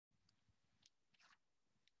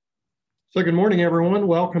So good morning, everyone.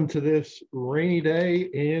 Welcome to this rainy day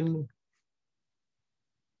in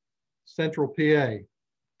Central PA.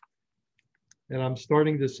 And I'm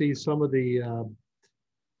starting to see some of the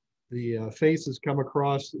faces come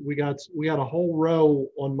across. We got a whole row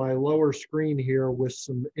on my lower screen here with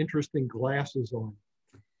some interesting glasses on.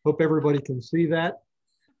 Hope everybody can see that.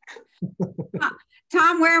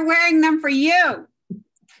 Tom, we're wearing them for you.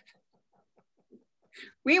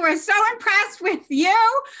 We were so impressed with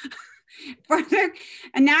you for the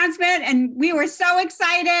announcement, and we were so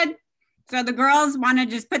excited. So the girls want to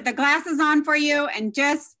just put the glasses on for you and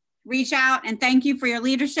just reach out and thank you for your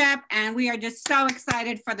leadership. And we are just so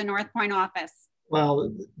excited for the North Pointe office.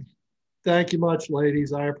 Well, thank you much,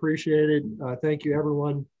 ladies. I appreciate it. Thank you,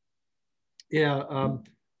 everyone. Yeah,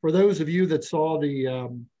 for those of you that saw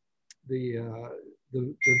the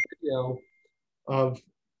video of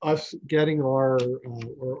us getting our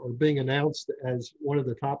or being announced as one of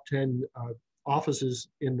the top 10 offices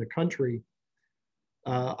in the country.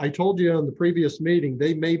 I told you on the previous meeting,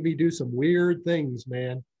 they made me do some weird things,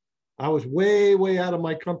 man. I was way out of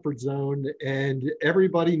my comfort zone, and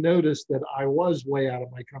everybody noticed that I was way out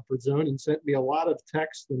of my comfort zone and sent me a lot of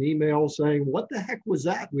texts and emails saying, what the heck was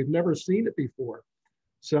that? We've never seen it before.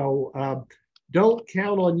 So don't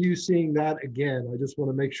count on you seeing that again. I just want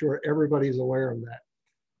to make sure everybody's aware of that.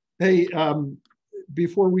 Hey,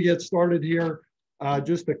 before we get started here,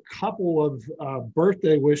 just a couple of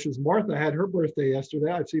birthday wishes. Martha had her birthday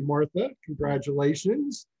yesterday. I see Martha,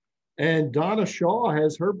 congratulations. And Donna Shaw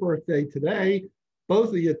has her birthday today. Both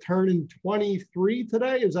of you turning 23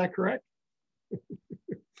 today, is that correct?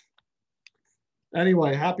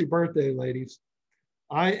 Anyway, happy birthday, ladies.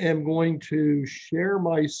 I am going to share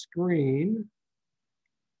my screen.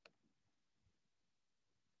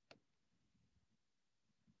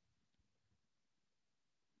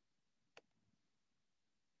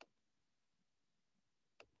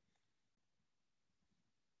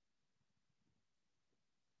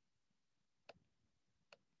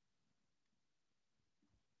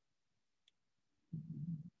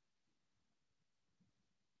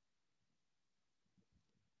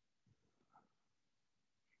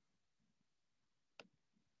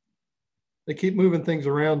 They keep moving things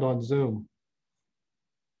around on Zoom.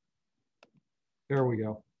 There we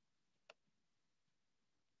go.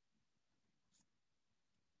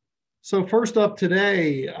 So first up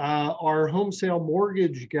today, our home sale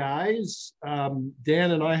mortgage guys. Dan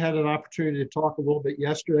and I had an opportunity to talk a little bit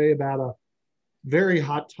yesterday about a very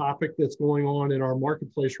hot topic that's going on in our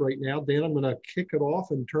marketplace right now. Dan, I'm going to kick it off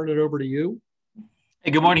and turn it over to you.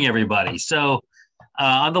 Hey, good morning, everybody. So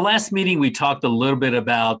on the last meeting, we talked a little bit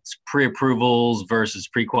about pre-approvals versus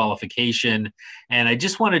pre-qualification. And I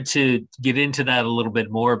just wanted to get into that a little bit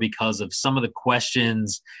more because of some of the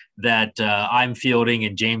questions that I'm fielding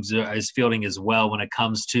and James is fielding as well when it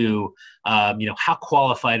comes to, how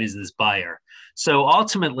qualified is this buyer? So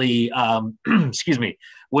ultimately, excuse me,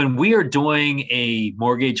 when we are doing a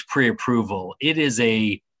mortgage pre-approval, it is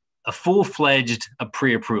a full-fledged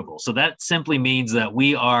pre-approval. So that simply means that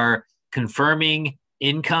we are confirming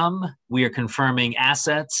income, we are confirming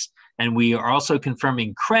assets, and we are also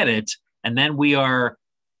confirming credit. And then we are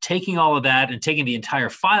taking all of that and taking the entire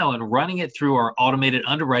file and running it through our automated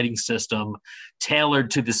underwriting system tailored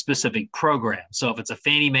to the specific program. So if it's a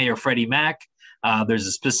Fannie Mae or Freddie Mac, there's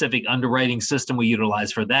a specific underwriting system we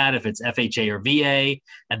utilize for that, if it's FHA or VA,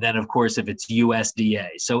 and then of course if it's USDA.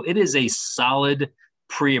 So it is a solid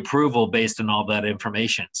pre-approval based on all that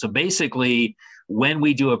information. So basically, when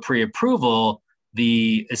we do a pre-approval,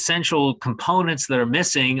 the essential components that are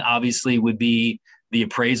missing obviously would be the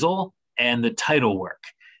appraisal and the title work.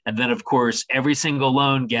 And then of course, every single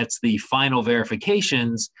loan gets the final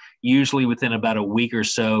verifications, usually within about a week or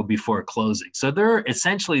so before closing. So they're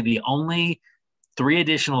essentially the only 3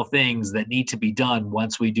 additional things that need to be done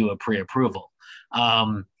once we do a pre-approval.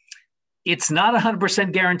 It's not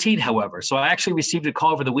 100% guaranteed, however. So I actually received a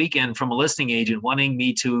call over the weekend from a listing agent wanting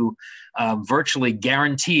me to virtually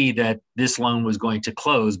guarantee that this loan was going to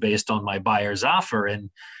close based on my buyer's offer.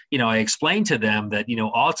 And, I explained to them that,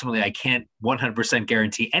 ultimately I can't 100%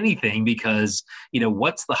 guarantee anything because,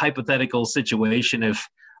 what's the hypothetical situation if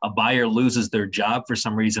a buyer loses their job for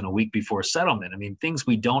some reason a week before settlement? I mean, things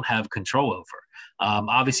we don't have control over.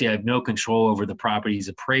 Obviously, I have no control over the property's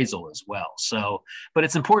appraisal as well. So, but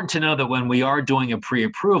it's important to know that when we are doing a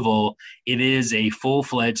pre-approval, it is a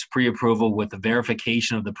full-fledged pre-approval with the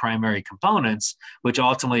verification of the primary components, which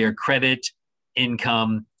ultimately are credit,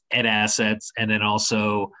 income, and assets, and then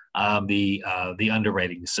also the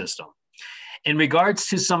underwriting system. In regards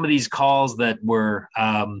to some of these calls that were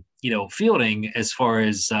fielding as far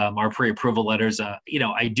as our pre-approval letters.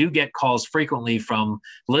 I do get calls frequently from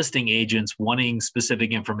listing agents wanting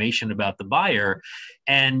specific information about the buyer.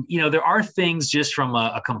 And, there are things just from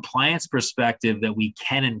a compliance perspective that we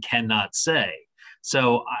can and cannot say.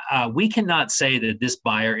 So we cannot say that this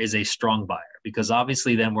buyer is a strong buyer, because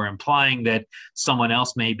obviously then we're implying that someone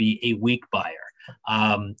else may be a weak buyer.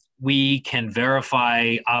 We can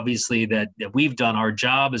verify, obviously, that we've done our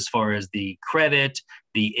job as far as the credit,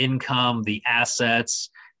 the income, the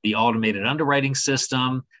assets, the automated underwriting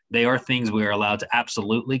system. They are things we are allowed to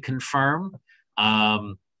absolutely confirm.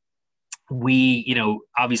 We,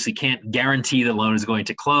 obviously can't guarantee the loan is going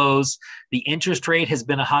to close. The interest rate has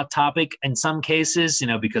been a hot topic in some cases,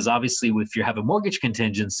 because obviously if you have a mortgage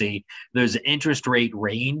contingency, there's an interest rate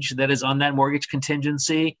range that is on that mortgage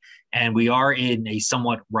contingency. And we are in a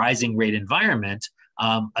somewhat rising rate environment.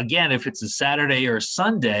 Again, if it's a Saturday or a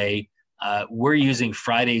Sunday, we're using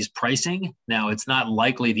Friday's pricing. Now, it's not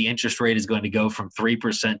likely the interest rate is going to go from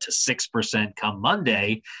 3% to 6% come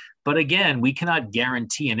Monday. But again, we cannot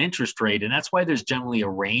guarantee an interest rate, and that's why there's generally a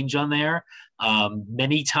range on there.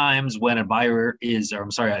 Many times when an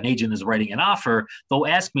agent is writing an offer, they'll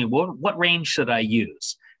ask me, what range should I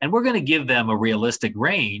use? And we're going to give them a realistic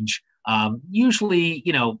range, usually,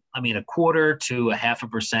 a quarter to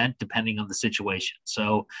 0.5%, depending on the situation.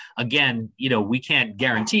 So again, we can't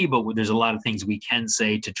guarantee, but there's a lot of things we can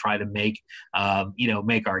say to try to make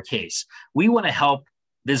our case. We want to help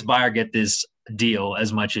this buyer get this deal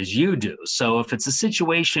as much as you do. So if it's a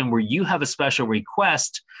situation where you have a special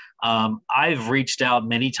request, I've reached out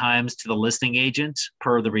many times to the listing agent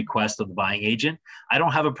per the request of the buying agent. I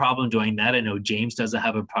don't have a problem doing that. I know James doesn't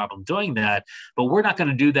have a problem doing that, but we're not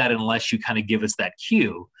going to do that unless you kind of give us that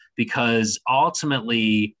cue, because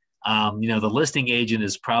ultimately, the listing agent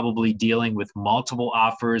is probably dealing with multiple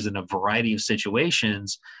offers in a variety of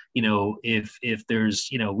situations. If there's,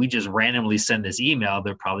 we just randomly send this email,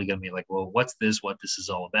 they're probably going to be like, well, what this is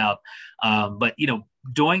all about. But,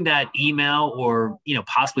 doing that email or,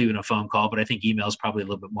 possibly even a phone call, but I think email is probably a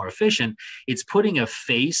little bit more efficient. It's putting a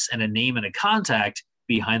face and a name and a contact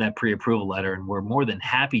behind that pre-approval letter. And we're more than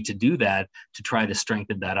happy to do that to try to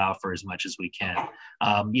strengthen that offer as much as we can.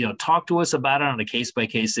 Talk to us about it on a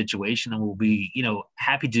case-by-case situation, and we'll be,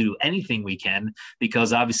 happy to do anything we can,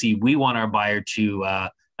 because obviously we want our buyer to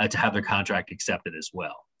have their contract accepted as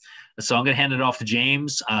well. So I'm going to hand it off to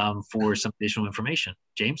James for some additional information.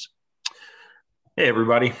 James? Hey,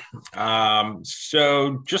 everybody.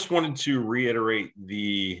 So just wanted to reiterate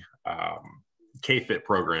the K-Fit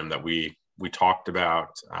program that we talked about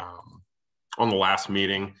on the last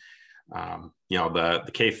meeting.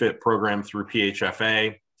 The K-Fit program through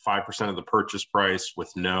PHFA, 5% of the purchase price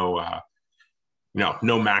with no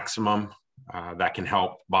maximum. That can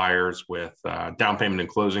help buyers with down payment and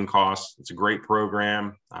closing costs. It's a great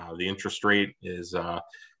program. The interest rate is a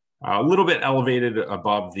little bit elevated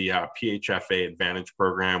above the PHFA Advantage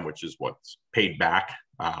program, which is what's paid back,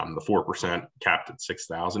 the 4% capped at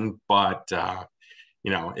 $6,000. But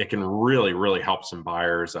it can really, really help some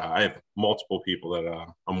buyers. I have multiple people that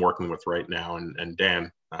I'm working with right now, and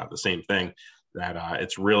Dan, the same thing, that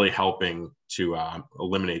it's really helping to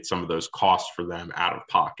eliminate some of those costs for them out of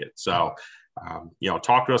pocket. So,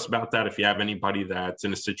 talk to us about that. If you have anybody that's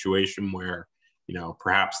in a situation where,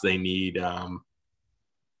 perhaps they need, a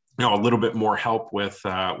little bit more help with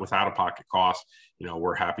out-of-pocket costs,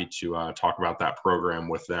 we're happy to talk about that program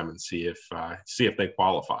with them and see if they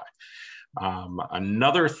qualify.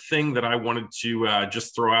 Another thing that I wanted to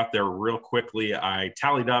just throw out there real quickly, I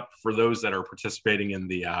tallied up for those that are participating in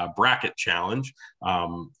the bracket challenge.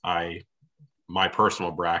 My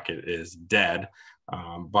personal bracket is dead,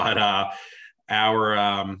 but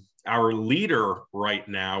our leader right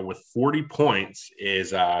now with 40 points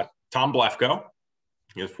is Tom Blefko.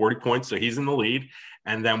 He has 40 points, so he's in the lead.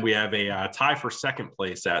 And then we have a tie for second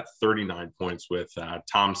place at 39 points with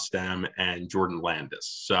Tom Stem and Jordan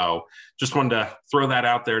Landis. So just wanted to throw that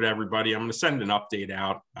out there to everybody. I'm going to send an update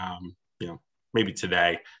out, maybe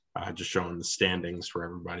today, just showing the standings for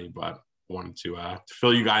everybody, but wanted to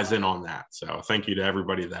fill you guys in on that. So thank you to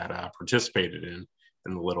everybody that participated in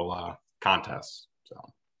the little contest.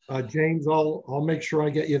 So James, I'll make sure I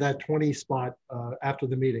get you that 20 spot after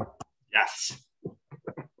the meeting. Yes.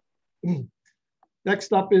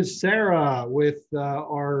 Next up is Sarah with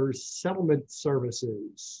our settlement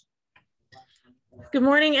services. Good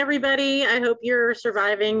morning, everybody. I hope you're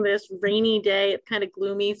surviving this rainy day. It's kind of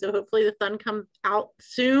gloomy, so hopefully the sun comes out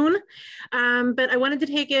soon. But I wanted to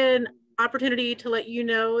take an opportunity to let you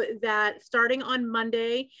know that starting on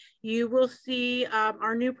Monday, you will see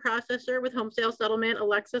our new processor with Homesale Settlement,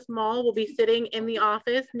 Alexis Mall, will be sitting in the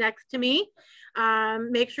office next to me.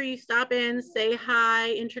 Make sure you stop in, say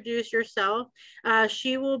hi, introduce yourself.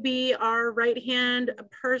 She will be our right-hand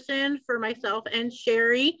person for myself and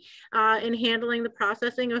Sherry in handling the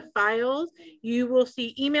processing of files. You will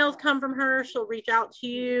see emails come from her. She'll reach out to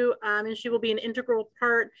you, and she will be an integral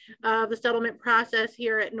part of the settlement process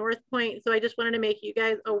here at North Pointe. So I just wanted to make you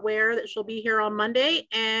guys aware that she'll be here on Monday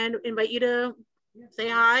and invite you to say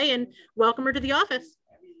hi and welcome her to the office.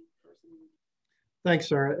 Thanks,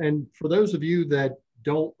 Sarah. And for those of you that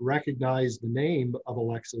don't recognize the name of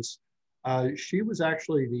Alexis, she was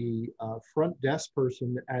actually the front desk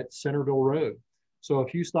person at Centerville Road. So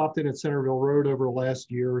if you stopped in at Centerville Road over the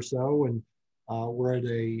last year or so and we're at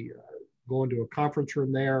going to a conference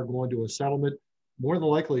room there, going to a settlement, more than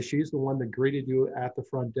likely she's the one that greeted you at the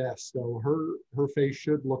front desk. So her face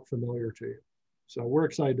should look familiar to you. So we're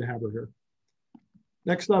excited to have her here.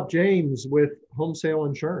 Next up, James with Homesale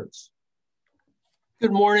Insurance.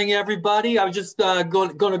 Good morning, everybody. I was just going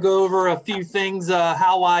to go over a few things,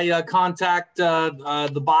 how I contact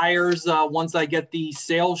the buyers once I get the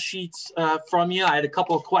sales sheets from you. I had a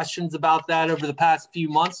couple of questions about that over the past few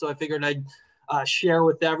months, so I figured I'd share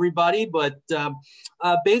with everybody. But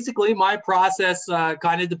basically, my process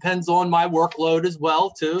kind of depends on my workload as well,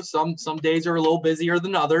 too. Some days are a little busier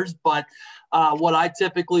than others, but what I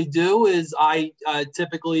typically do is I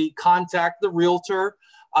typically contact the realtor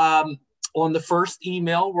on the first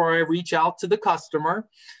email where I reach out to the customer.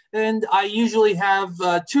 And I usually have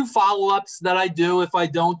 2 follow-ups that I do if I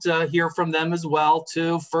don't hear from them as well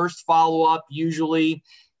too. First follow-up usually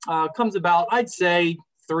comes about, I'd say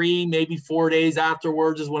 3, maybe 4 days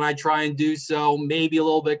afterwards is when I try and do so, maybe a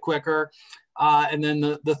little bit quicker. And then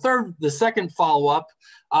the second follow-up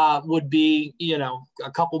would be,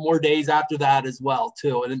 a couple more days after that as well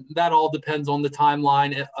too. And that all depends on the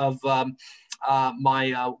timeline of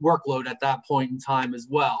my workload at that point in time as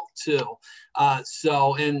well too.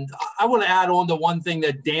 And I want to add on to one thing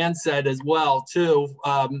that Dan said as well too.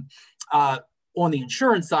 On the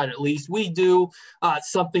insurance side, at least, we do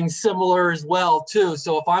something similar as well too.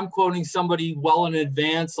 So if I'm quoting somebody well in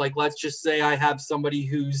advance, like let's just say I have somebody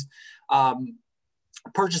who's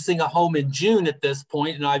purchasing a home in June at this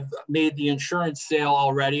point, and I've made the insurance sale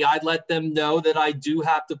already, I'd let them know that I do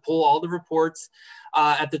have to pull all the reports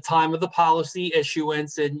at the time of the policy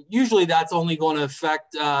issuance. And usually that's only going to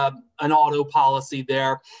affect an auto policy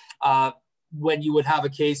there when you would have a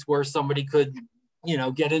case where somebody could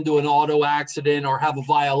get into an auto accident or have a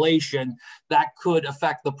violation that could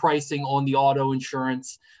affect the pricing on the auto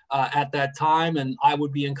insurance at that time. And I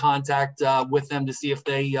would be in contact with them to see if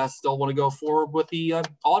they still want to go forward with the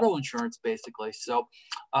auto insurance, basically. So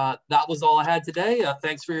that was all I had today.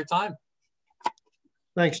 Thanks for your time.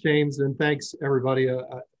 Thanks, James, and thanks, everybody. I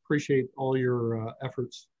appreciate all your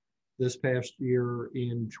efforts this past year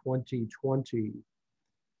in 2020.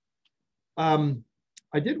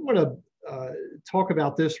 I did want to talk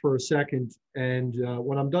about this for a second, and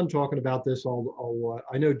when I'm done talking about this,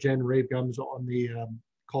 I know Jen Ravegum's on the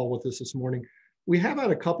call with us this morning. We have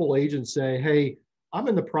had a couple agents say, hey, I'm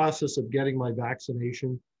in the process of getting my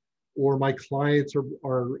vaccination, or my clients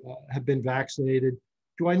have been vaccinated.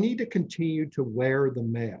 Do I need to continue to wear the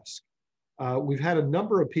mask? We've had a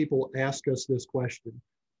number of people ask us this question.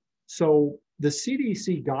 So the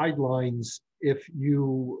CDC guidelines, if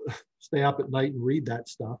you stay up at night and read that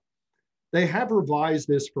stuff, they have revised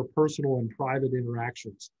this for personal and private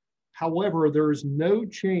interactions. However, there is no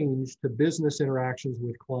change to business interactions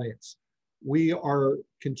with clients. We are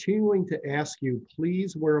continuing to ask you,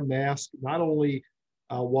 please wear a mask, not only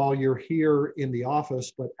while you're here in the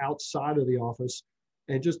office, but outside of the office.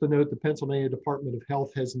 And just to note, the Pennsylvania Department of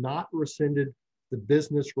Health has not rescinded the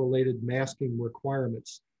business-related masking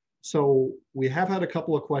requirements. So we have had a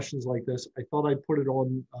couple of questions like this. I thought I'd put it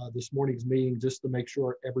on this morning's meeting just to make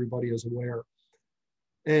sure everybody is aware.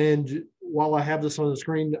 And while I have this on the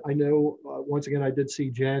screen, I know, once again, I did see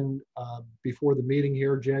Jen before the meeting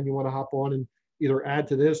here. Jen, you want to hop on and either add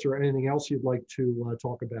to this or anything else you'd like to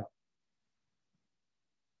talk about?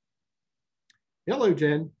 Hello,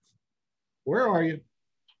 Jen. Where are you?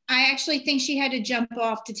 I actually think she had to jump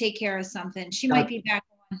off to take care of something. She might be back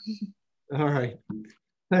on. All right.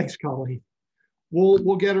 Thanks, Colleen.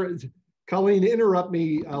 We'll get her. Colleen, interrupt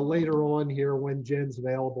me later on here when Jen's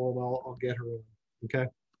available, and I'll get her on. Okay.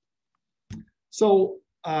 So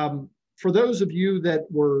for those of you that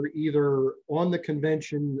were either on the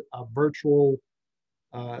convention, the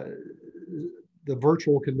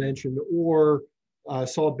virtual convention, or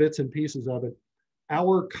saw bits and pieces of it,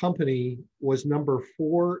 our company was number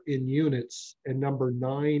 4 in units and number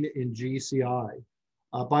 9 in GCI.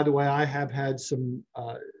 By the way, I have had some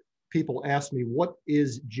people ask me, what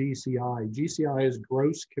is GCI? GCI is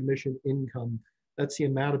gross commission income. That's the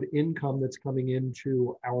amount of income that's coming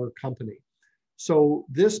into our company. So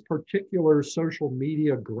this particular social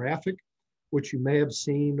media graphic, which you may have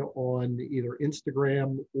seen on either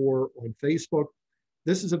Instagram or on Facebook,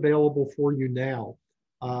 this is available for you now.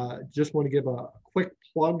 Just want to give a quick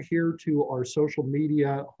plug here to our social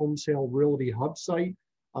media Homesale Realty Hub site,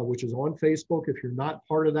 which is on Facebook. If you're not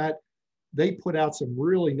part of that, they put out some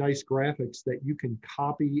really nice graphics that you can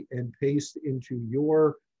copy and paste into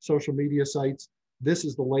your social media sites. This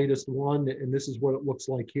is the latest one, and this is what it looks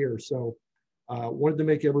like here. So wanted to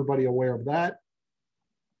make everybody aware of that.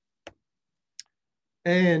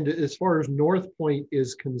 And as far as North Pointe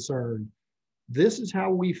is concerned, this is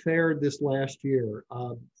how we fared this last year.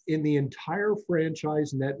 In the entire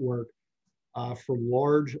franchise network for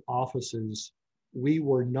large offices, we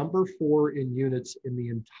were number 4 in units in the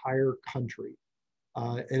entire country.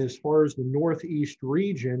 And as far as the Northeast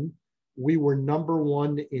region, we were number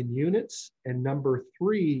 1 in units and number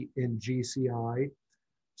 3 in GCI.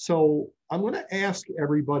 So I'm going to ask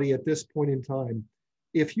everybody at this point in time,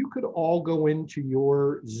 if you could all go into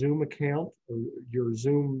your Zoom account or your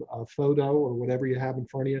Zoom photo or whatever you have in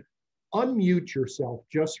front of you, unmute yourself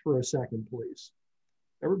just for a second, please.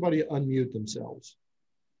 Everybody unmute themselves.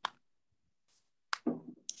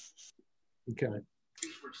 Okay.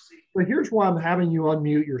 But here's why I'm having you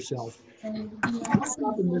unmute yourself. What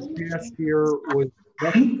happened this past year was,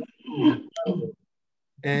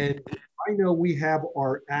 and I know we have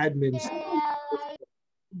our admins.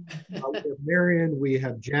 We have Marion, we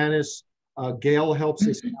have Janice. Gail helps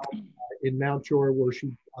us out in Mount Joy where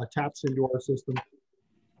she taps into our system.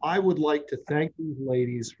 I would like to thank these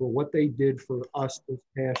ladies for what they did for us this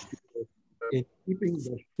past year in keeping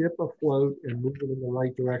the ship afloat and moving in the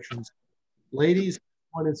right directions. Ladies,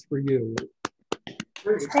 one is for you.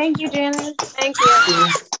 Thank you, Janice. Thank you.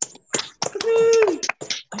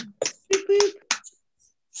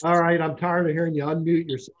 All right, I'm tired of hearing you unmute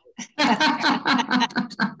yourself.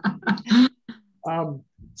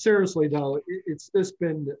 Seriously though, it's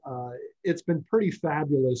been pretty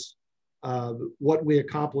fabulous what we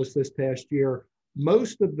accomplished this past year.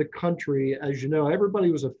 Most of the country, as you know,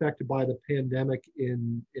 everybody was affected by the pandemic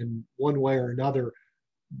in one way or another,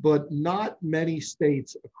 but not many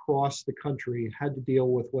states across the country had to deal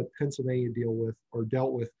with what Pennsylvania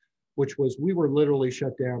dealt with, which was we were literally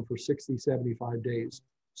shut down for 60, 75 days.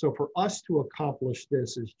 So for us to accomplish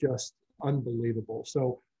this is just unbelievable.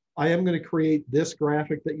 So I am going to create this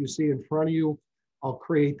graphic that you see in front of you. I'll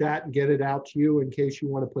create that and get it out to you in case you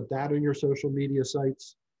want to put that on your social media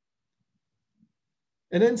sites.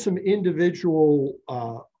 And then some individual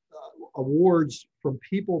awards from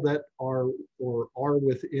people that are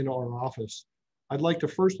within our office. I'd like to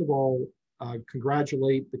first of all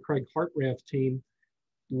congratulate the Craig Hartranft team.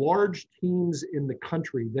 Large teams in the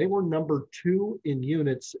country, they were number 2 in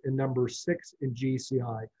units and number 6 in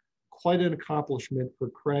GCI. Quite an accomplishment for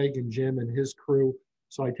Craig and Jim and his crew.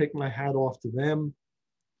 So I take my hat off to them.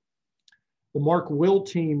 The Mark Will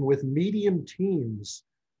team with medium teams,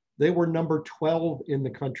 they were number 12 in the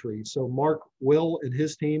country. So Mark Will and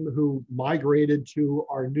his team who migrated to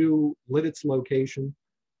our new Lidditz location.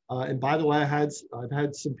 And by the way, I've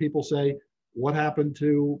had some people say, what happened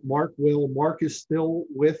to Mark Will? Mark is still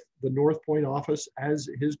with the North Pointe office as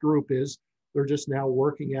his group is. They're just now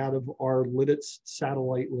working out of our Lidditz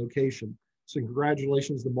satellite location. So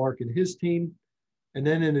congratulations to Mark and his team. And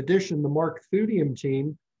then in addition, the Mark Thudium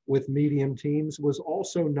team with medium teams was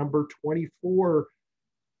also number 24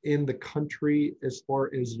 in the country as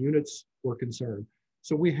far as units were concerned.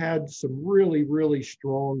 So we had some really, really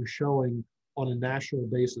strong showing on a national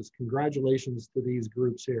basis. Congratulations to these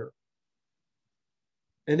groups here.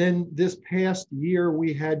 And then this past year,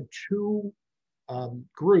 we had 2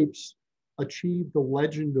 groups achieve the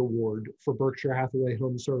Legend Award for Berkshire Hathaway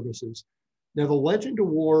HomeServices. Now, the Legend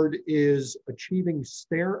Award is achieving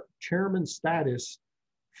chairman status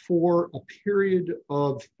for a period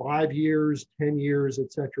of 5 years, 10 years,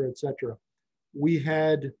 et cetera, et cetera. We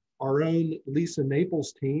had our own Lisa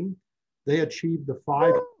Naples team. They achieved the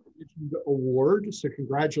 5 Legend Award. So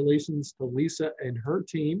congratulations to Lisa and her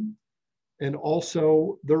team. And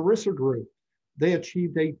also the Risser Group. They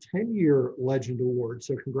achieved a 10-year Legend Award.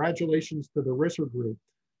 So congratulations to the Risser Group.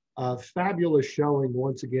 Fabulous showing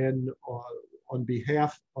once again on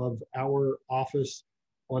behalf of our office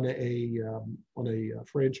on a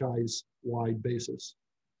franchise-wide basis.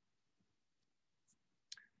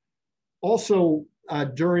 Also,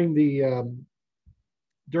 during the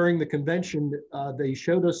during the convention, they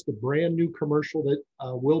showed us the brand new commercial that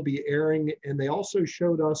will be airing, and they also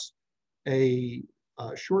showed us a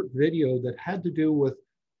short video that had to do with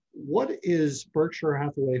what is Berkshire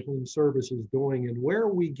Hathaway Home Services doing and where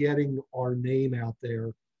are we getting our name out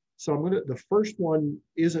there. So the first one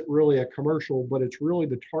isn't really a commercial, but it's really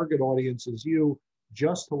the target audience is you,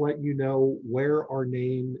 just to let you know where our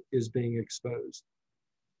name is being exposed.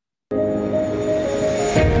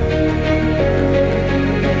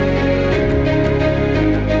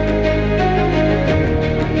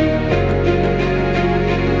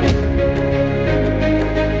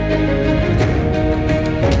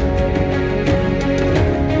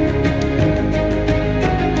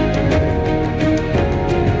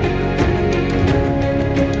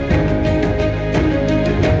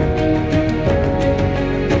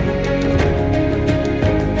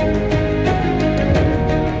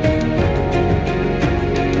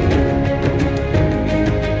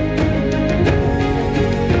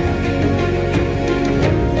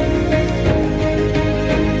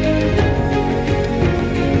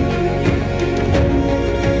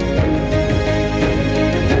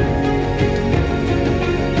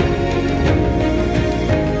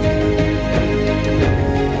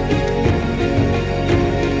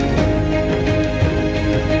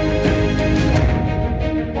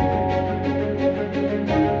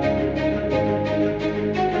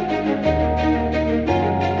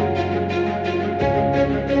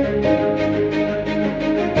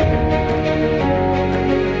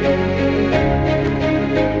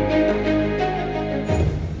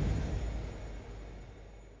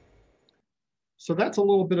 So that's a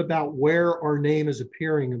little bit about where our name is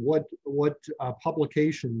appearing and what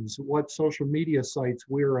publications, what social media sites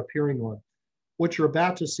we're appearing on. What you're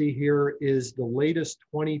about to see here is the latest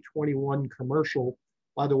 2021 commercial.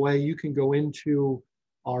 By the way, you can go into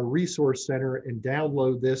our resource center and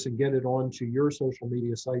download this and get it onto your social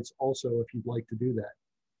media sites also if you'd like to do that.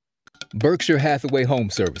 Berkshire Hathaway Home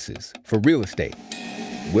Services for real estate.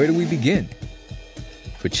 Where do we begin?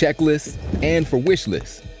 For checklists and for wish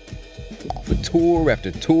lists. For tour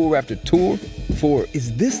after tour after tour. For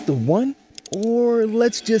is this the one? Or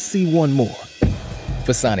let's just see one more.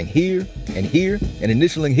 For signing here and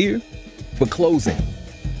initialing here. For closing.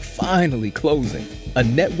 Finally closing. A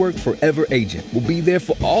network forever agent will be there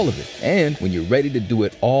for all of it. And when you're ready to do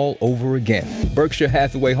it all over again, Berkshire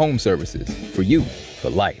Hathaway Home Services for you,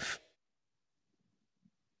 for life.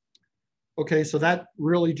 Okay, so that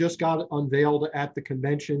really just got unveiled at the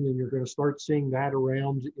convention, and you're going to start seeing that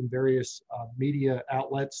around in various media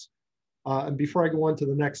outlets. And before I go on to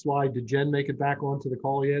the next slide, did Jen make it back onto the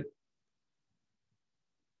call yet?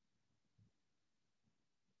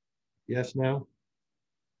 Yes, no?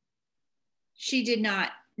 She did not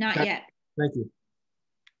yet. Thank you.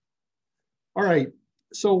 All right,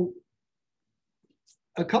 so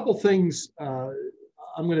a couple things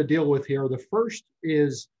I'm going to deal with here. The first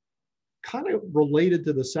is kind of related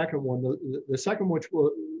to the second one. The second, which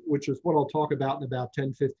is what I'll talk about in about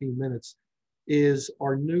 10, 15 minutes, is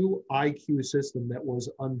our new I.Q system that was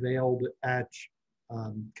unveiled at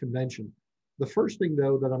convention. The first thing,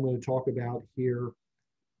 though, that I'm going to talk about here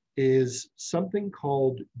is something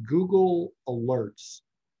called Google Alerts.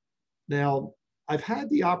 Now, I've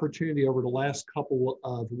had the opportunity over the last couple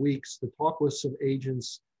of weeks to talk with some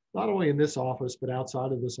agents, not only in this office, but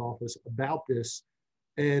outside of this office about this.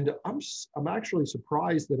 And I'm actually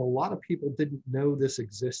surprised that a lot of people didn't know this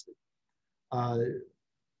existed.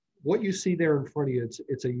 What you see there in front of you,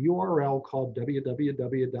 it's a URL called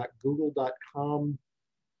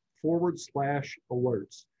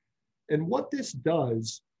www.google.com/alerts. And what this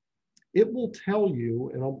does, it will tell you,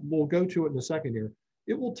 and we'll go to it in a second here,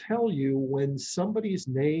 it will tell you when somebody's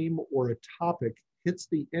name or a topic hits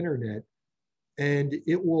the internet, and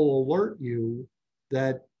it will alert you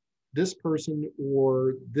that this person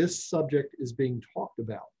or this subject is being talked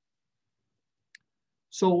about.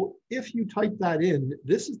 So if you type that in,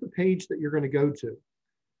 this is the page that you're going to go to.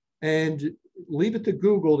 And leave it to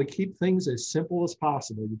Google to keep things as simple as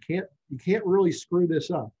possible. You can't really screw this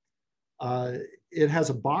up. It has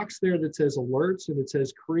a box there that says alerts, and it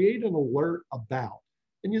says create an alert about.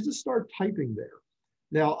 And you just start typing there.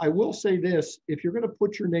 Now, I will say this, if you're going to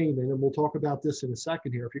put your name in, and we'll talk about this in a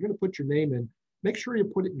second here, if you're going to put your name in, make sure you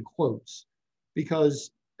put it in quotes, because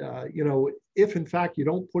if in fact you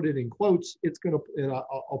don't put it in quotes, it's going to, and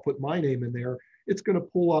I'll put my name in there, it's going to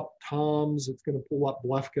pull up Toms, it's going to pull up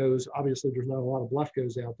Blefkos. Obviously, there's not a lot of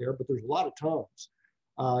Blefkos out there, but there's a lot of Toms.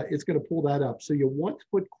 It's going to pull that up. So you want to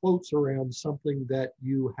put quotes around something that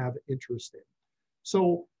you have interest in.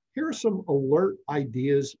 So here are some alert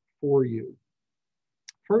ideas for you.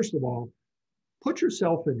 First of all, put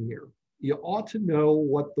yourself in here. You ought to know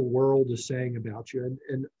what the world is saying about you.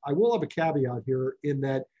 And I will have a caveat here in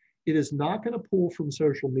that it is not going to pull from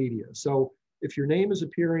social media. So if your name is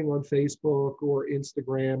appearing on Facebook or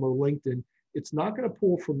Instagram or LinkedIn, it's not going to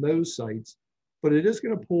pull from those sites, but it is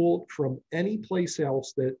going to pull from any place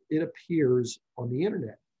else that it appears on the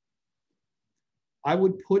internet. I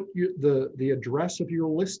would put the address of your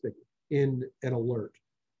listing in an alert.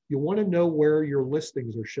 You want to know where your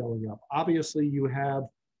listings are showing up. Obviously, you have,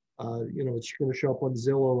 it's going to show up on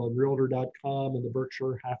Zillow, on Realtor.com, and the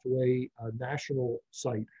Berkshire Hathaway national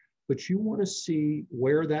site. But you want to see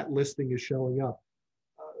where that listing is showing up,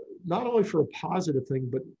 not only for a positive thing,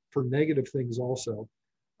 but for negative things also.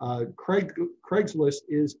 Craigslist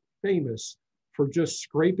is famous for just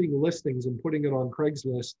scraping listings and putting it on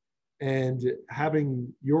Craigslist and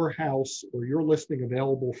having your house or your listing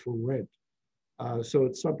available for rent. So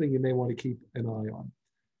it's something you may want to keep an eye on.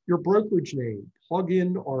 Your brokerage name, plug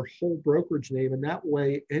in our whole brokerage name, and that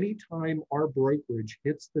way, anytime our brokerage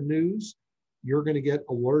hits the news, you're going to get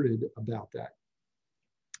alerted about that.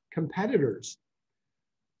 Competitors.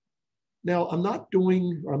 Now, I'm not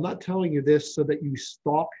telling you this so that you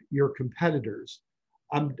stalk your competitors.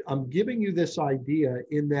 I'm giving you this idea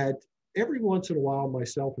in that every once in a while,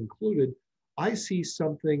 myself included, I see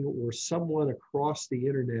something or someone across the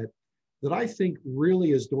internet that I think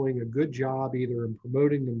really is doing a good job either in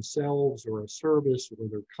promoting themselves or a service or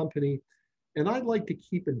their company. And I'd like to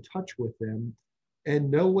keep in touch with them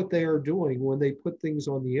and know what they are doing when they put things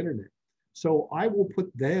on the internet. So I will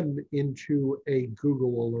put them into a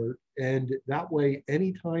Google alert. And that way,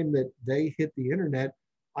 anytime that they hit the internet,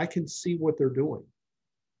 I can see what they're doing.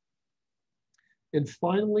 And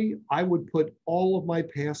finally, I would put all of my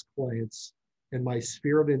past clients and my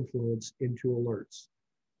sphere of influence into alerts.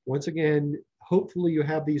 Once again, hopefully you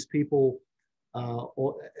have these people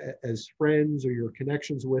as friends or your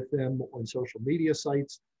connections with them on social media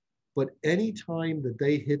sites. But anytime that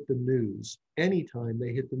they hit the news, and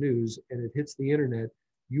it hits the internet,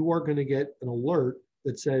 you are going to get an alert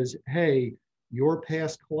that says, hey, your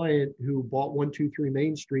past client who bought 123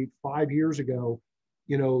 Main Street 5 years ago,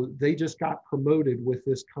 they just got promoted with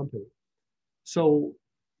this company. So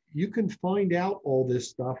you can find out all this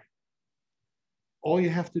stuff. All you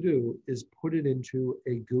have to do is put it into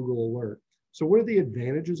a Google alert. So what are the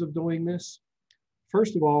advantages of doing this?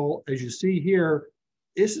 First of all, as you see here,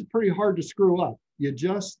 this is pretty hard to screw up.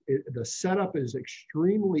 The setup is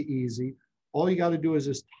extremely easy. All you got to do is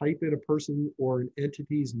just type in a person or an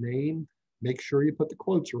entity's name. Make sure you put the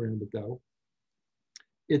quotes around it though.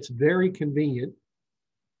 It's very convenient.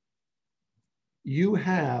 You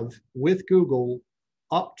have, with Google,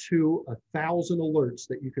 up to 1,000 alerts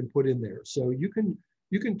that you can put in there. So you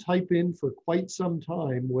can type in for quite some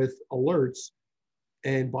time with alerts.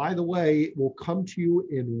 And by the way, it will come to you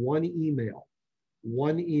in one email.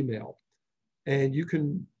 And you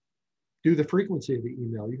can do the frequency of the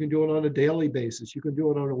email. You can do it on a daily basis. You can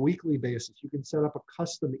do it on a weekly basis. You can set up a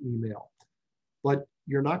custom email, but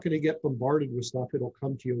you're not going to get bombarded with stuff. It'll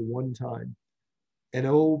come to you one time. And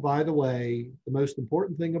oh, by the way, the most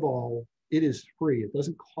important thing of all, it is free. It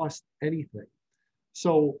doesn't cost anything.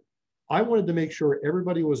 So I wanted to make sure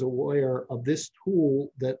everybody was aware of this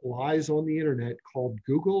tool that lies on the internet called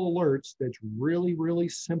Google Alerts. That's really, really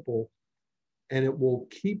simple. And it will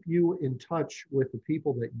keep you in touch with the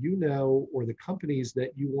people that you know or the companies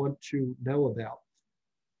that you want to know about.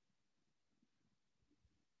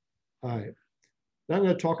 All right. Now I'm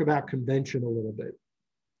going to talk about convention a little bit.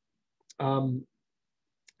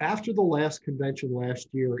 After the last convention last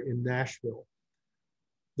year in Nashville,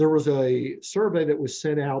 there was a survey that was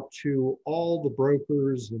sent out to all the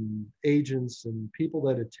brokers and agents and people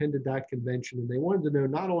that attended that convention. And they wanted to know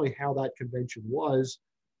not only how that convention was,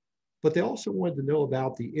 but they also wanted to know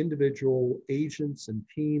about the individual agents and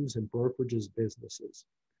teams and brokerages businesses.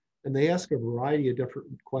 And they asked a variety of different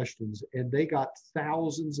questions, and they got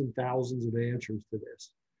thousands and thousands of answers to this.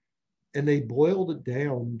 And they boiled it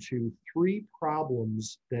down to 3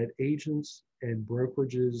 problems that agents and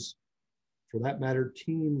brokerages, for that matter,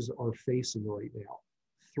 teams are facing right now.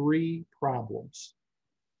 3 problems.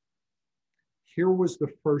 Here was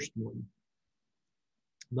the first one.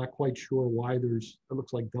 I'm not quite sure why it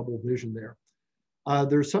looks like double vision there.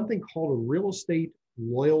 There's something called a real estate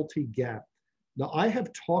loyalty gap. Now, I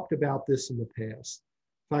have talked about this in the past.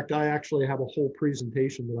 In fact, I actually have a whole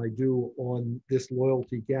presentation that I do on this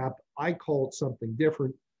loyalty gap. I call it something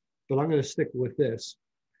different, but I'm going to stick with this.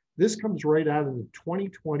 This comes right out of the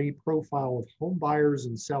 2020 profile of home buyers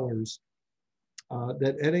and sellers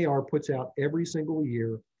that NAR puts out every single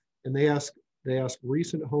year. And they ask They ask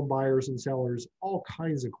recent home buyers and sellers all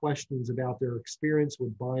kinds of questions about their experience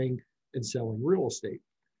with buying and selling real estate.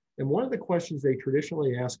 And one of the questions they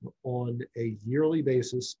traditionally ask on a yearly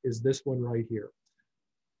basis is this one right here.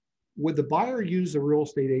 Would the buyer use a real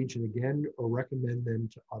estate agent again or recommend them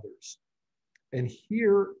to others? And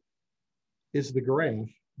here is the graph,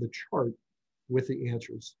 the chart with the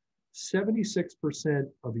answers. 76%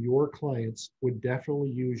 of your clients would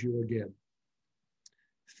definitely use you again.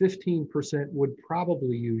 15% would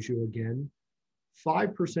probably use you again.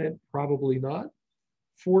 5% probably not.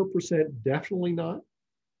 4% definitely not.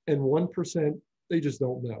 And 1%, they just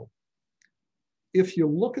don't know. If you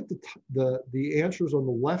look at the answers on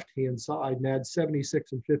the left-hand side and add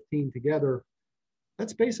 76 and 15 together,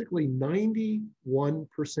 that's basically 91%.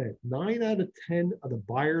 9 out of 10 of the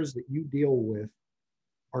buyers that you deal with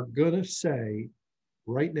are going to say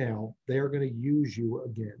right now they are going to use you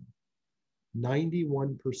again.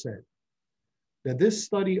 91%. Now, this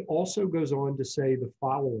study also goes on to say the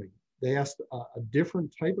following. They asked a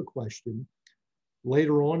different type of question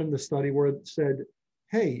later on in the study where it said,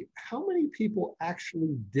 hey, how many people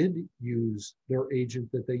actually did use their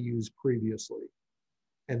agent that they used previously?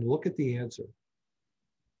 And look at the answer.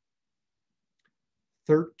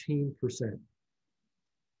 13%.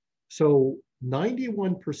 So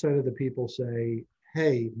 91% of the people say,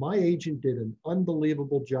 hey, my agent did an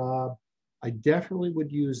unbelievable job. I definitely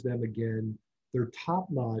would use them again. They're top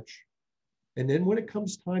notch. And then when it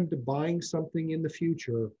comes time to buying something in the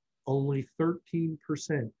future, only 13%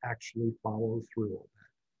 actually follow through on that.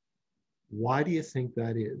 Why do you think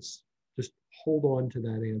that is? Just hold on to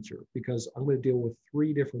that answer because I'm going to deal with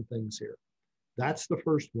 3 different things here. That's the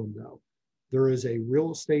first one though. There is a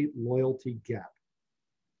real estate loyalty gap.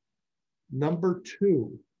 Number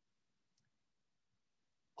 2,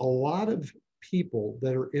 a lot of people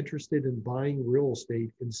that are interested in buying real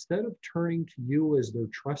estate, instead of turning to you as their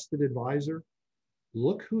trusted advisor,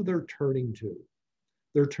 look who they're turning to.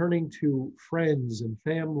 They're turning to friends and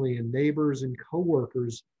family and neighbors and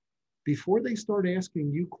coworkers before they start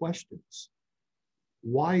asking you questions.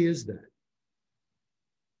 Why is that?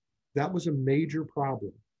 That was a major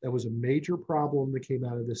problem. That was a major problem that came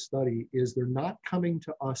out of this study is they're not coming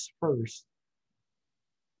to us first.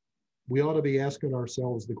 We ought to be asking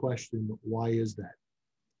ourselves the question, why is that?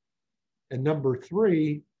 And number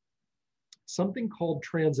 3, something called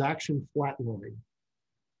transaction flatline.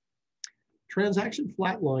 Transaction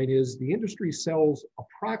flatline is the industry sells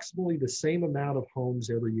approximately the same amount of homes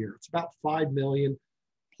every year. It's about 5 million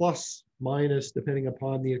plus minus depending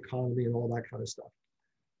upon the economy and all that kind of stuff.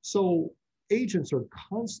 So agents are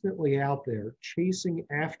constantly out there chasing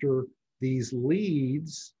after these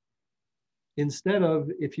leads instead of,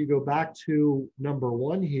 if you go back to number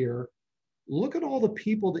 1 here, look at all the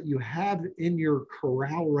people that you have in your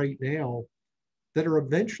corral right now that are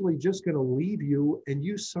eventually just going to leave you and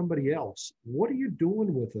use somebody else. What are you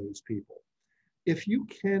doing with those people? If you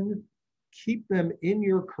can keep them in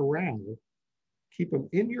your corral,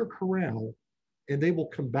 and they will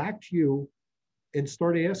come back to you and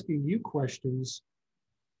start asking you questions,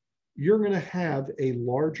 you're going to have a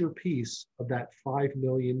larger piece of that 5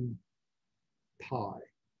 million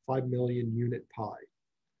unit pie.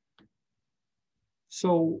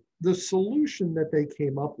 So the solution that they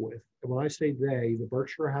came up with, and when I say they, the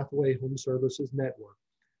Berkshire Hathaway HomeServices network,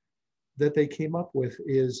 that they came up with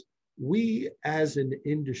is we as an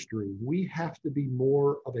industry, we have to be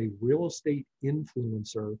more of a real estate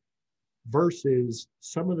influencer versus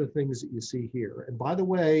some of the things that you see here. And by the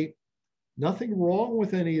way, nothing wrong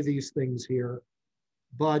with any of these things here,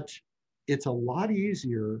 but it's a lot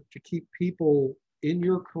easier to keep people in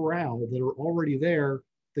your corral that are already there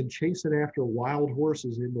than chasing after wild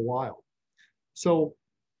horses in the wild. So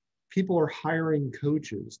people are hiring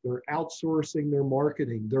coaches, they're outsourcing their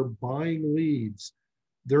marketing, they're buying leads,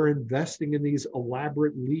 they're investing in these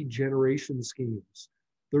elaborate lead generation schemes.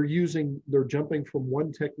 They're jumping from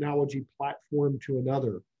one technology platform to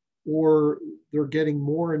another, or they're getting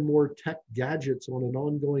more and more tech gadgets on an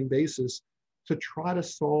ongoing basis to try to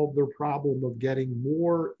solve their problem of getting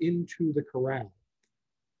more into the corral.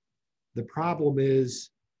 The problem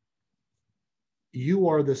is you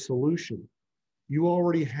are the solution. You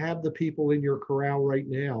already have the people in your corral right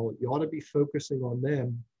now. You ought to be focusing on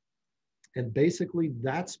them. And basically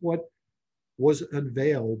that's what was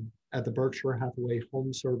unveiled at the Berkshire Hathaway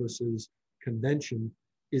HomeServices convention,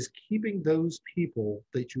 is keeping those people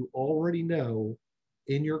that you already know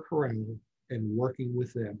in your corral and working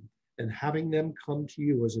with them and having them come to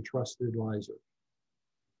you as a trusted advisor.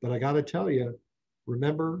 But I got to tell you,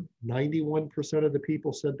 remember, 91% of the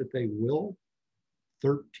people said that they will.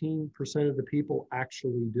 13% of the people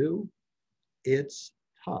actually do. It's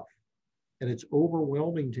tough and it's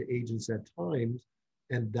overwhelming to agents at times.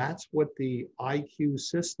 And that's what the I.Q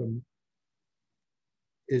system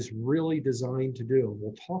is really designed to do.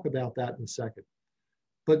 We'll talk about that in a second.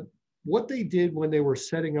 But what they did when they were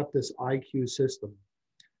setting up this I.Q system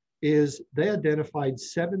is they identified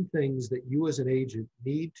 7 things that you as an agent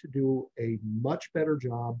need to do a much better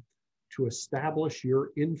job to establish your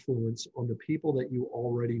influence on the people that you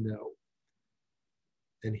already know.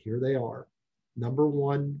 And here they are. Number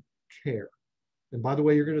 1, care. And by the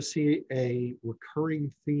way, you're going to see a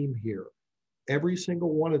recurring theme here. Every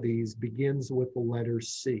single one of these begins with the letter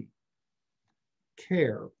C.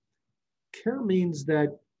 Care. Care means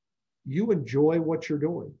that you enjoy what you're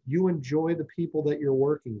doing. You enjoy the people that you're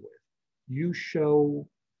working with. You show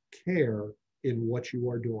care in what you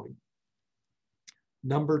are doing.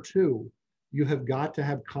 Number 2, you have got to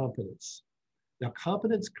have confidence. Now,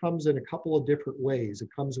 confidence comes in a couple of different ways. It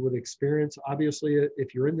comes with experience. Obviously,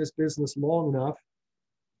 if you're in this business long enough,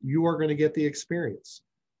 you are going to get the experience.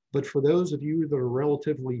 But for those of you that are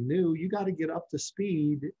relatively new, you got to get up to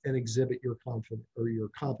speed and exhibit your confidence or your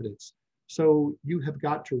competence. So you have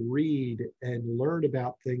got to read and learn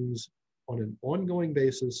about things on an ongoing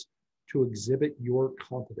basis to exhibit your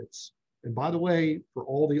competence. And by the way, for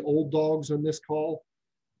all the old dogs on this call,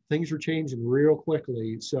 things are changing real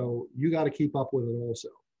quickly. So you got to keep up with it also.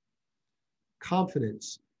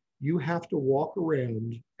 Confidence. You have to walk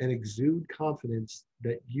around and exude confidence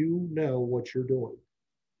that you know what you're doing.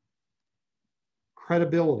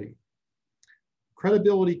 Credibility.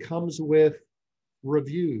 Credibility comes with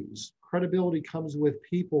reviews. Credibility comes with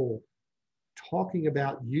people talking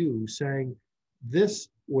about you, saying, this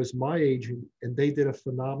was my agent and they did a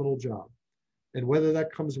phenomenal job. And whether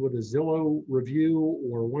that comes with a Zillow review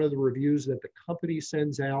or one of the reviews that the company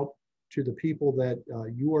sends out to the people that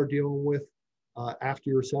you are dealing with after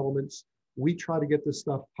your settlements, we try to get this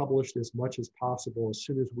stuff published as much as possible as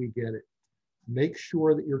soon as we get it. Make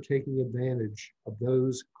sure that you're taking advantage of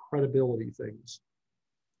those credibility things.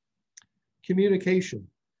 Communication.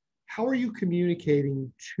 How are you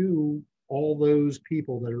communicating to all those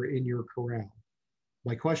people that are in your corral?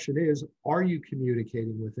 My question is, are you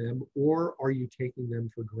communicating with them or are you taking them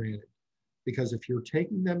for granted? Because if you're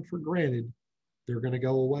taking them for granted, they're going to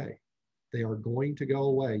go away. They are going to go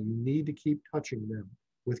away. You need to keep touching them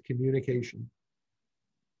with communication.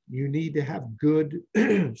 You need to have good,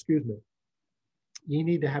 excuse me, you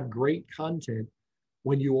need to have great content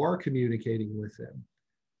when you are communicating with them.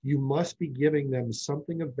 You must be giving them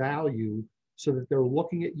something of value so that they're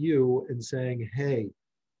looking at you and saying, hey,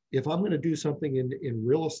 if I'm going to do something in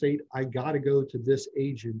real estate, I got to go to this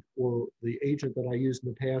agent or the agent that I used in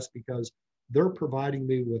the past because they're providing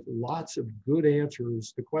me with lots of good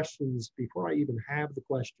answers to questions before I even have the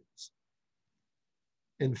questions.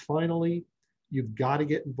 And finally, you've got to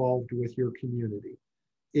get involved with your community.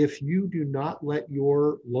 If you do not let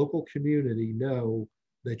your local community know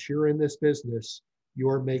that you're in this business,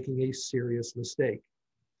 you're making a serious mistake.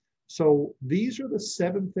 So these are the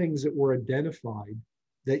 7 things that were identified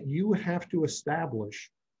that you have to establish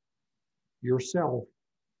yourself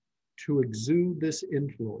to exude this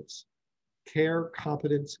influence: care,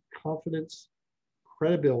 competence, confidence,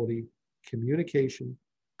 credibility, communication,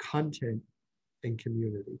 content, and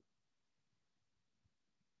community.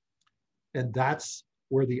 And that's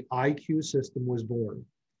where the I.Q system was born.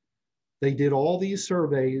 They did all these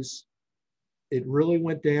surveys. It really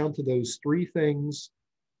went down to those 3 things.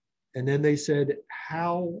 And then they said,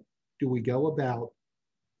 how do we go about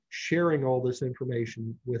sharing all this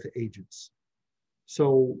information with agents?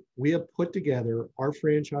 So we have put together, our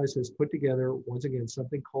franchise has put together, once again,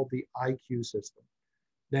 something called the I.Q system.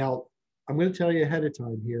 Now, I'm going to tell you ahead of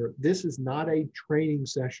time here, this is not a training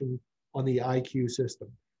session on the I.Q system.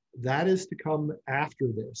 That is to come after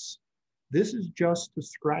this. This is just to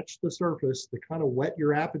scratch the surface, to kind of whet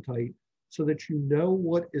your appetite so that you know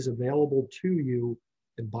what is available to you.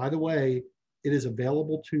 And by the way, it is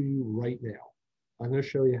available to you right now. I'm going to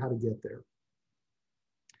show you how to get there.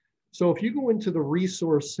 So if you go into the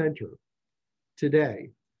Resource Center today,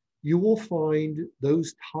 you will find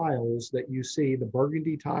those tiles that you see, the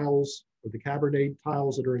burgundy tiles or the Cabernet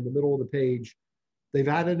tiles that are in the middle of the page. They've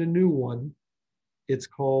added a new one. It's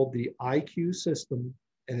called the I.Q system,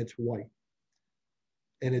 and it's white.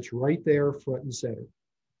 And it's right there front and center.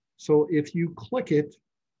 So if you click it,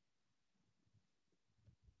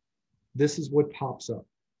 this is what pops up.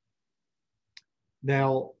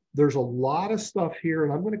 Now, there's a lot of stuff here,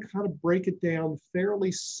 and I'm going to kind of break it down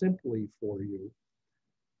fairly simply for you.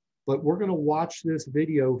 But we're going to watch this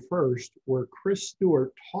video first where Chris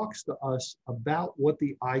Stewart talks to us about what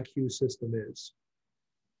the I.Q system is.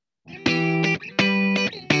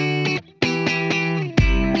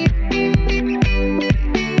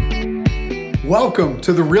 Welcome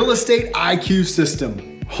to the Real Estate IQ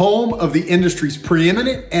System, home of the industry's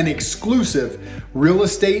preeminent and exclusive real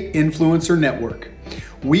estate influencer network.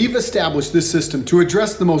 We've established this system to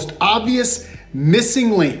address the most obvious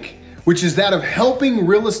missing link, which is that of helping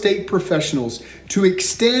real estate professionals to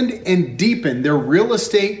extend and deepen their real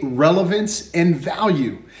estate relevance and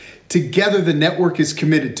value. Together, the network is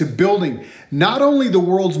committed to building not only the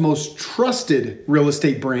world's most trusted real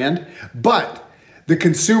estate brand, but the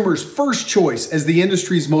consumer's first choice as the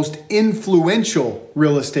industry's most influential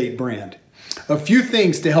real estate brand. A few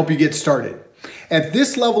things to help you get started. At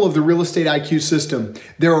this level of the Real Estate IQ system,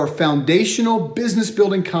 there are foundational business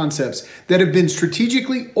building concepts that have been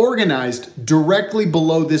strategically organized directly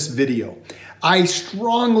below this video. I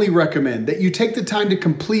strongly recommend that you take the time to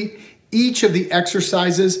complete each of the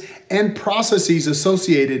exercises and processes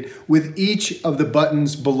associated with each of the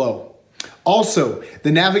buttons below. Also,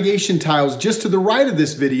 the navigation tiles just to the right of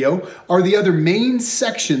this video are the other main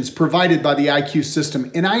sections provided by the IQ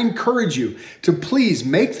system, and I encourage you to please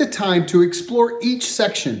make the time to explore each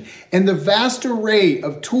section and the vast array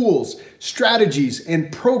of tools, strategies,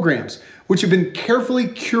 and programs which have been carefully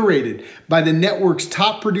curated by the network's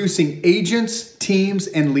top producing agents, teams,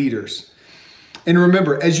 and leaders. And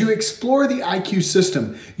remember, as you explore the IQ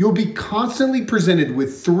system, you'll be constantly presented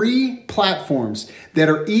with 3 platforms that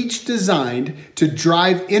are each designed to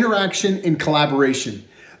drive interaction and collaboration.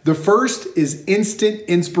 The first is Instant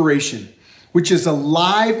Inspiration, which is a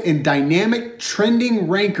live and dynamic trending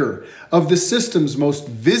ranker of the system's most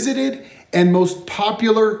visited and most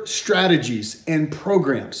popular strategies and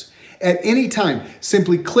programs. At any time,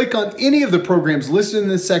 simply click on any of the programs listed in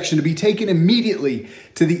this section to be taken immediately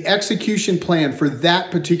to the execution plan for that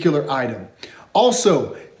particular item.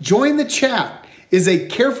 Also, Join the Chat is a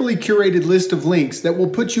carefully curated list of links that will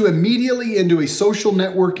put you immediately into a social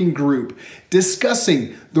networking group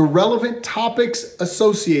discussing the relevant topics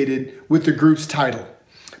associated with the group's title.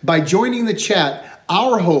 By joining the chat,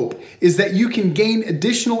 our hope is that you can gain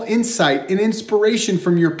additional insight and inspiration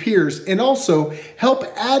from your peers and also help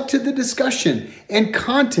add to the discussion and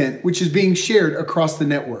content which is being shared across the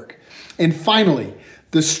network. And finally,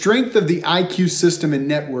 the strength of the IQ system and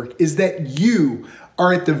network is that you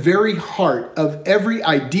are at the very heart of every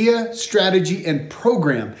idea, strategy, and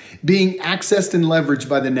program being accessed and leveraged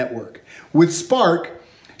by the network. With Spark,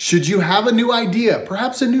 should you have a new idea,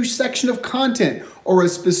 perhaps a new section of content, or a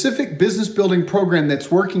specific business building program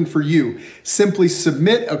that's working for you, simply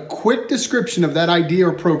submit a quick description of that idea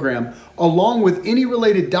or program along with any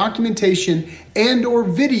related documentation and or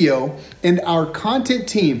video, and our content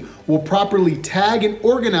team will properly tag and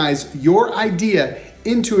organize your idea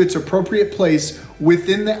into its appropriate place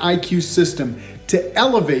within the IQ system to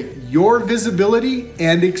elevate your visibility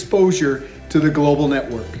and exposure to the global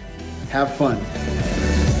network. Have fun.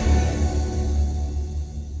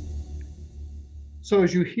 So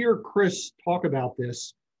as you hear Chris talk about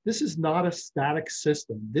this is not a static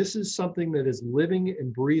system. This is something that is living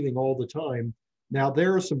and breathing all the time. Now,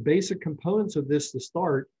 there are some basic components of this to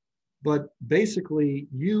start, but basically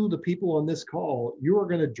you, the people on this call, you are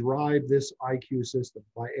going to drive this IQ system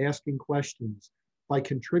by asking questions, by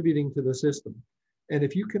contributing to the system. And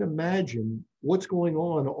if you can imagine what's going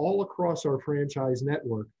on all across our franchise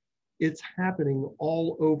network, it's happening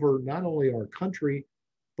all over not only our country,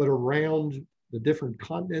 but around the different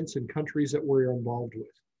continents and countries that we're involved with.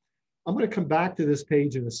 I'm going to come back to this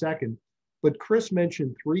page in a second, but Chris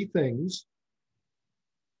mentioned 3 things.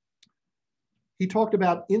 He talked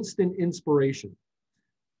about instant inspiration.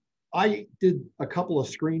 I did a couple of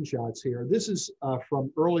screenshots here. This is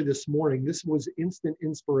from early this morning. This was instant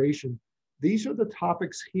inspiration. These are the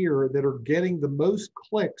topics here that are getting the most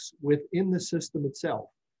clicks within the system itself.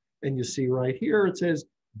 And you see right here, it says,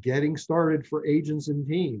 getting started for agents and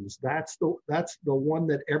teams. That's the one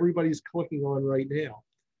that everybody's clicking on right now.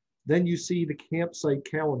 Then you see the campsite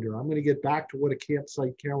calendar. I'm going to get back to what a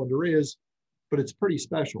campsite calendar is, but it's pretty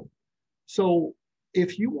special. So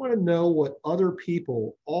if you want to know what other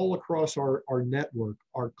people all across our network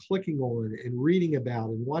are clicking on and reading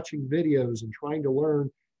about and watching videos and trying to learn,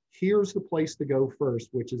 here's the place to go first,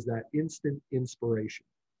 which is that instant inspiration.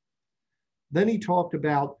 Then he talked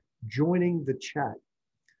about joining the chat.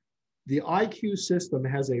 The IQ system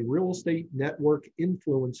has a real estate network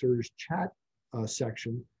influencers chat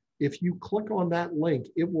section. If you click on that link,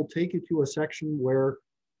 it will take you to a section where,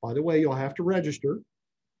 by the way, you'll have to register,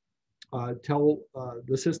 tell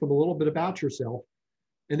the system a little bit about yourself,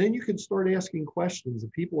 and then you can start asking questions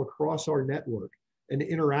of people across our network and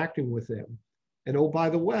interacting with them. And oh, by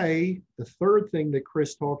the way, the third thing that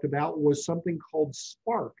Chris talked about was something called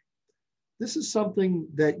Spark. This is something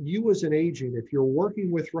that you as an agent, if you're working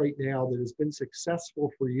with right now that has been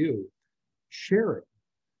successful for you, share it.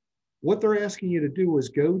 What they're asking you to do is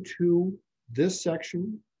go to this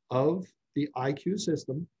section of the I.Q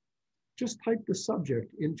system, just type the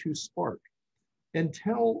subject into Spark and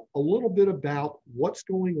tell a little bit about what's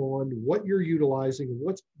going on, what you're utilizing,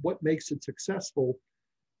 what makes it successful,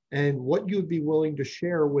 and what you'd be willing to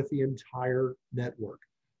share with the entire network.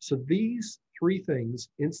 So these three things,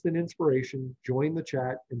 instant inspiration, join the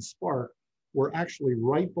chat, and Spark, were actually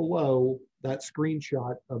right below that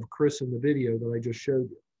screenshot of Chris in the video that I just showed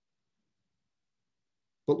you.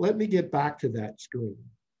 But let me get back to that screen.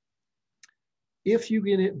 If you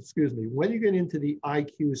get in, when you get into the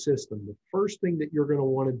I.Q system, the first thing that you're going to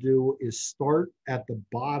want to do is start at the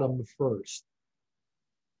bottom first.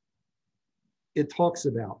 It talks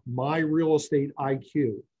about my real estate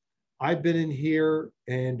I.Q. I've been in here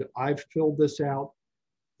and I've filled this out.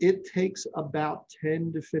 It takes about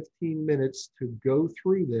 10 to 15 minutes to go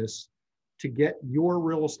through this to get your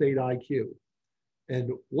real estate I.Q.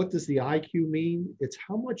 And what does the I.Q mean? It's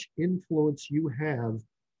how much influence you have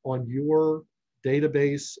on your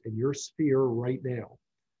database and your sphere right now.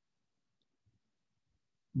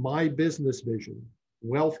 My business vision,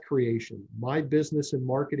 wealth creation, my business and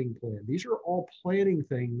marketing plan. These are all planning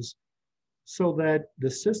things so that the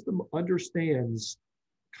system understands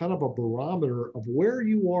kind of a barometer of where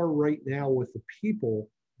you are right now with the people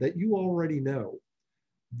that you already know.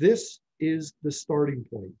 This is the starting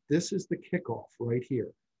point. This is the kickoff right here.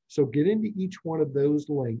 So get into each one of those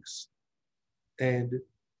links and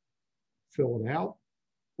fill it out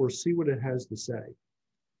or see what it has to say.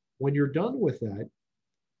 When you're done with that,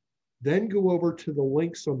 then go over to the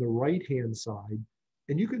links on the right-hand side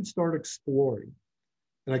and you can start exploring.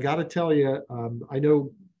 And I got to tell you, I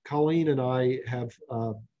know Colleen and I have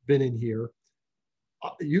been in here.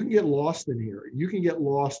 You can get lost in here. You can get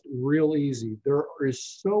lost real easy. There is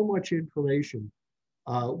so much information.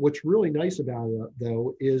 What's really nice about it,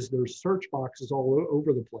 though, is there's search boxes all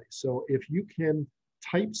over the place. So if you can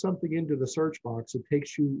type something into the search box, it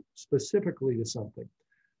takes you specifically to something.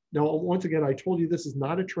 Now, once again, I told you this is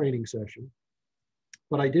not a training session,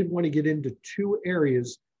 but I did want to get into two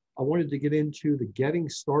areas. I wanted to get into the getting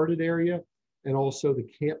started area and also the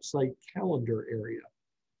campsite calendar area.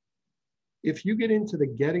 If you get into the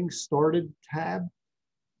getting started tab,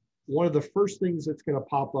 one of the first things that's going to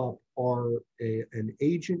pop up are an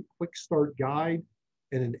agent quick start guide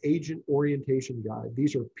and an agent orientation guide.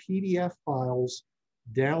 These are PDF files.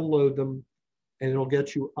 Download them and it'll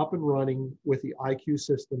get you up and running with the I.Q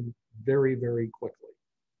system very, very quickly.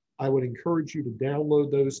 I would encourage you to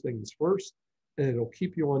download those things first, and it'll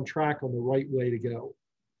keep you on track on the right way to go.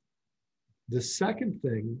 The second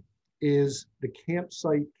thing is the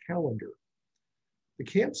campsite calendar. The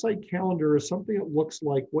campsite calendar is something that looks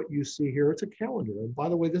like what you see here. It's a calendar. And by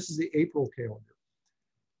the way, this is the April calendar.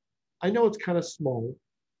 I know it's kind of small,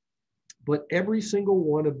 but every single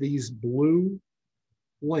one of these blue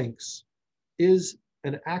links is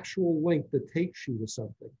an actual link that takes you to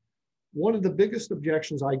something. One of the biggest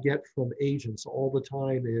objections I get from agents all the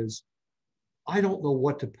time is, I don't know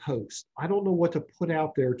what to post. I don't know what to put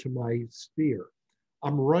out there to my sphere.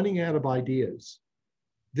 I'm running out of ideas.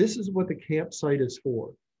 This is what the campsite is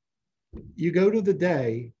for. You go to the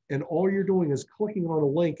day and all you're doing is clicking on a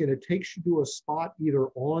link and it takes you to a spot either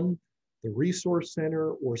on the resource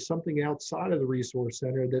center or something outside of the resource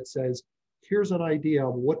center that says, here's an idea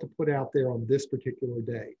of what to put out there on this particular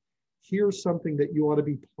day. Here's something that you ought to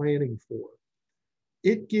be planning for.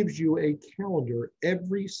 It gives you a calendar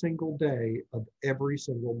every single day of every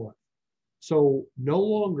single month. So no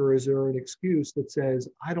longer is there an excuse that says,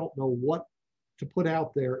 I don't know what to put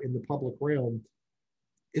out there in the public realm.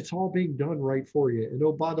 It's all being done right for you. And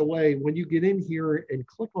oh, by the way, when you get in here and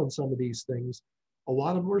click on some of these things, a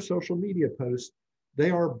lot of them are social media posts. They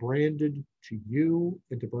are branded to you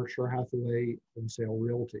and to Berkshire Hathaway Homesale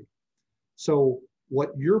Realty. So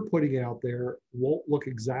what you're putting out there won't look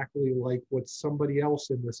exactly like what somebody else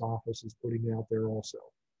in this office is putting out there also.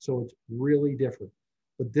 So it's really different.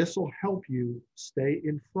 But this will help you stay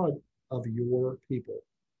in front of your people.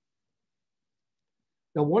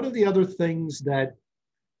 Now, one of the other things that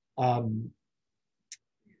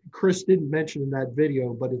Chris didn't mention in that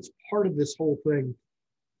video, but it's part of this whole thing,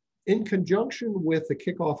 in conjunction with the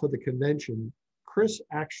kickoff of the convention, Chris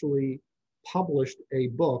actually published a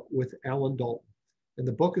book with Alan Dalton. And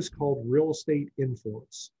the book is called Real Estate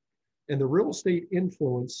Influence. And the Real Estate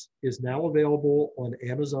Influence is now available on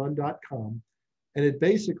Amazon.com. And it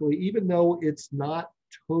basically, even though it's not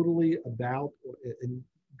totally about and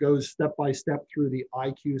goes step by step through the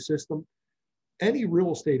IQ system. Any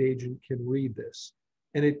real estate agent can read this.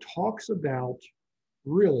 And it talks about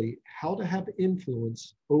really how to have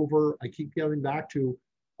influence over, I keep going back to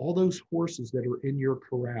all those horses that are in your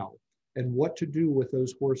corral and what to do with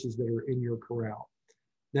those horses that are in your corral.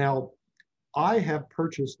 Now, I have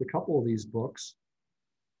purchased a couple of these books,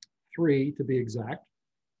 3 to be exact.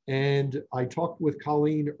 And I talked with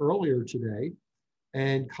Colleen earlier today,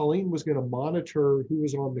 and Colleen was going to monitor who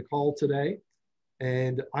was on the call today.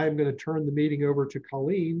 And I'm going to turn the meeting over to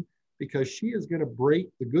Colleen because she is going to break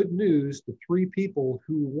the good news to 3 people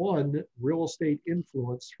who won Real Estate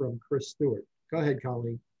Influence from Chris Stewart. Go ahead,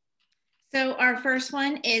 Colleen. So our first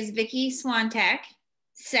one is Vicki Swantek.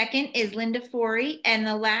 Second is Linda Forey. And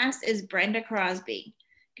the last is Brenda Crosby.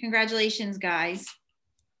 Congratulations, guys.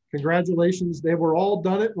 Congratulations. They were all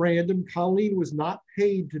done at random. Colleen was not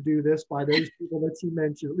paid to do this by those people that she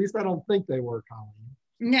mentioned. At least I don't think they were, Colleen.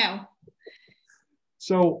 No.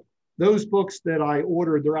 So those books that I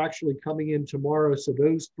ordered, they're actually coming in tomorrow. So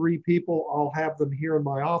those 3 people, I'll have them here in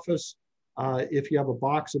my office. If you have a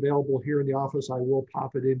box available here in the office, I will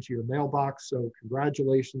pop it into your mailbox. So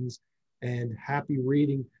congratulations and happy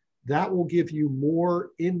reading. That will give you more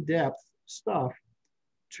in-depth stuff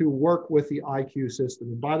to work with the IQ system.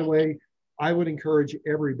 And by the way, I would encourage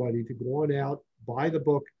everybody to go on out, buy the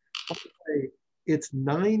book. It's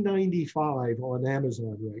 $9.95 on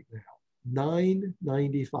Amazon right now.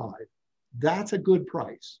 $9.95. That's a good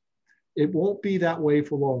price. It won't be that way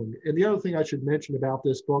for long. And the other thing I should mention about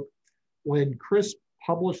this book, when Chris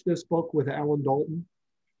published this book with Alan Dalton,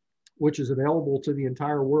 which is available to the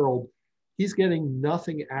entire world, he's getting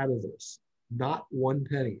nothing out of this, not 1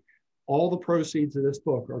 penny. All the proceeds of this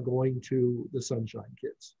book are going to the Sunshine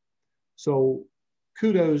Kids. So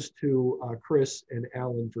kudos to Chris and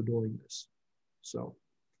Alan for doing this. So,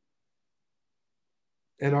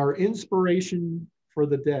 and our inspiration for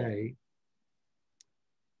the day,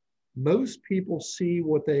 most people see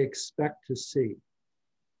what they expect to see,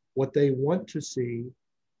 what they want to see,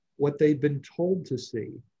 what they've been told to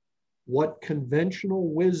see, what conventional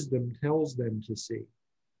wisdom tells them to see,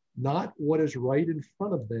 not what is right in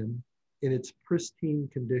front of them in its pristine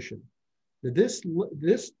condition. Now this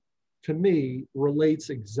to me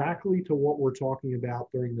relates exactly to what we're talking about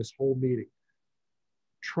during this whole meeting.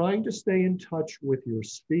 Trying to stay in touch with your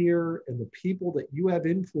sphere and the people that you have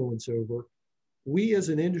influence over. We as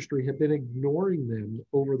an industry have been ignoring them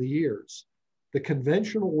over the years. The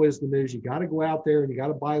conventional wisdom is you got to go out there and you got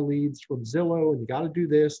to buy leads from Zillow and you got to do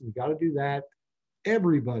this and you got to do that.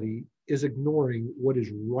 Everybody is ignoring what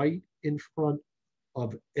is right in front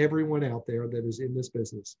of everyone out there that is in this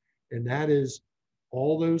business. And that is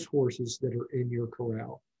all those horses that are in your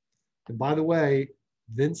corral. And by the way,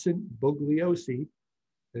 Vincent Bugliosi,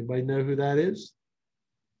 anybody know who that is?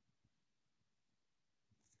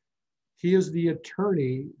 He is the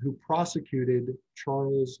attorney who prosecuted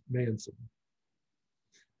Charles Manson.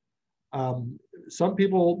 Some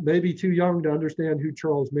people may be too young to understand who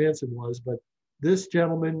Charles Manson was, but this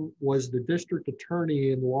gentleman was the district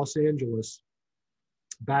attorney in Los Angeles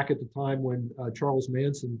back at the time when Charles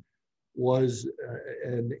Manson was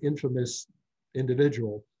an infamous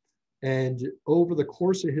individual. And over the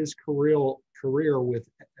course of his career with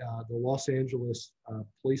the Los Angeles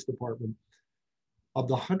Police Department, of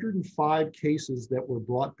the 105 cases that were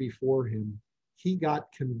brought before him, he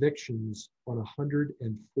got convictions on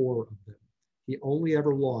 104 of them. He only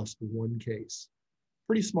ever lost 1 case.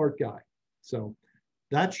 Pretty smart guy. So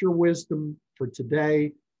that's your wisdom for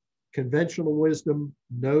today. Conventional wisdom,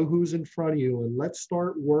 know who's in front of you, and let's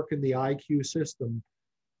start working the IQ system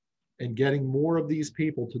and getting more of these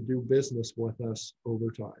people to do business with us over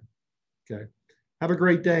time. Okay. Have a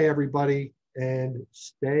great day, everybody, and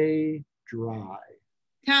stay dry.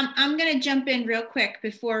 Tom, I'm going to jump in real quick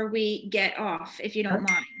before we get off, if you don't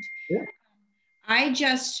mind. Yeah. I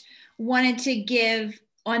just wanted to give,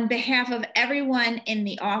 on behalf of everyone in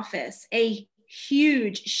the office, a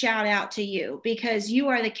huge shout out to you, because you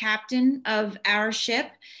are the captain of our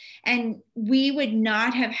ship, and we would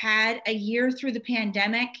not have had a year through the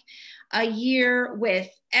pandemic, a year with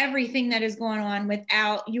everything that is going on,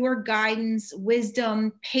 without your guidance,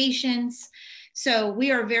 wisdom, patience. So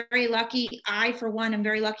we are very lucky. I, for one, am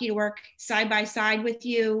very lucky to work side by side with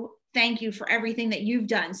you. Thank you for everything that you've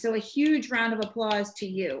done. So a huge round of applause to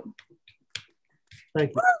you.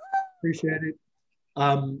 Thank you. Appreciate it.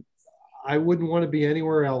 I wouldn't want to be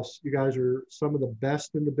anywhere else. You guys are some of the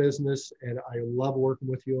best in the business, and I love working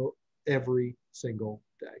with you every single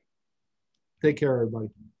day. Take care, everybody.